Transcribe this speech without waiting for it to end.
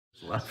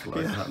laugh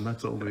like that, and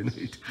that's all we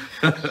need.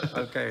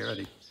 Okay,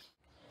 ready.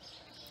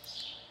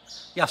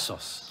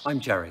 Samos,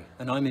 I'm Jerry,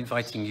 and I'm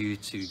inviting you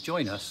to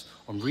join us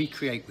on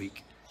ReCreate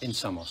Week in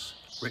Samos,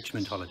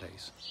 Richmond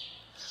holidays.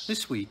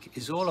 This week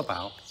is all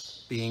about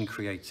being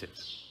creative,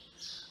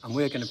 and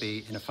we're going to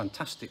be in a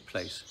fantastic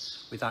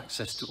place with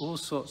access to all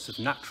sorts of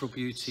natural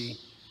beauty,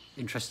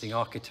 interesting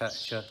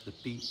architecture, the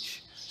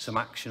beach, some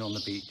action on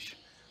the beach,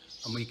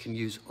 and we can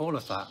use all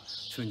of that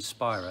to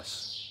inspire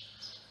us.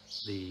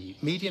 The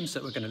mediums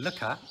that we're going to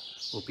look at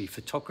will be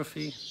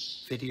photography,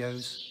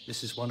 videos,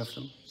 this is one of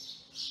them,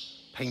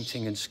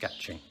 painting and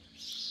sketching.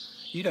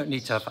 You don't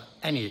need to have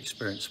any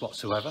experience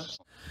whatsoever.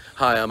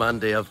 Hi, I'm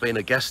Andy. I've been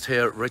a guest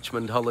here at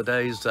Richmond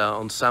Holidays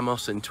on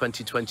Samos in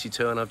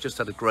 2022, and I've just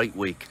had a great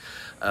week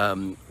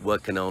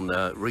working on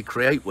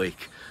ReCreate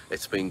Week.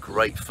 It's been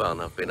great fun.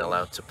 I've been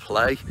allowed to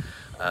play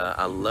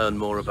and learn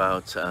more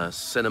about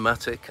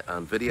cinematic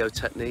and video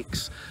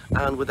techniques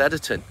and with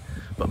editing,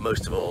 but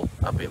most of all,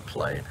 I've been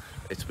playing.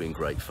 It's been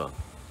great fun.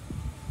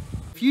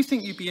 If you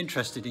think you'd be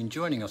interested in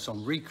joining us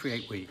on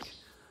ReCreate Week,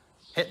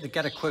 hit the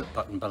Get a Quote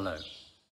button below.